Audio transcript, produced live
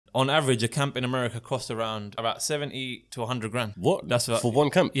On average, a camp in America costs around about 70 to 100 grand. What? That's what, for one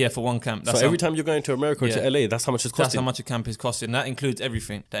camp? Yeah, for one camp. So every time you're going to America or to LA, that's how much it's costing? That's how much a camp is costing. That includes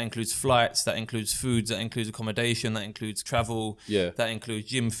everything. That includes flights, that includes foods, that includes accommodation, that includes travel, that includes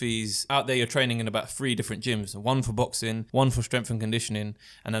gym fees. Out there, you're training in about 3 different gyms. One for boxing, one for strength and conditioning,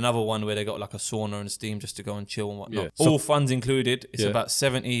 and another one where they got like a sauna and steam just to go and chill and whatnot. All funds included. It's about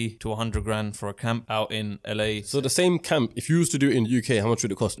 70 to 100 grand for a camp out in LA. So the same camp, if you used to do it in the UK, how much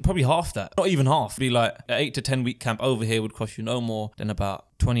would it cost? Probably half that. Not even half. It'd be like an 8 to 10 week camp over here would cost you no more than about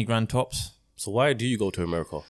 20 grand tops. So why do you go to America?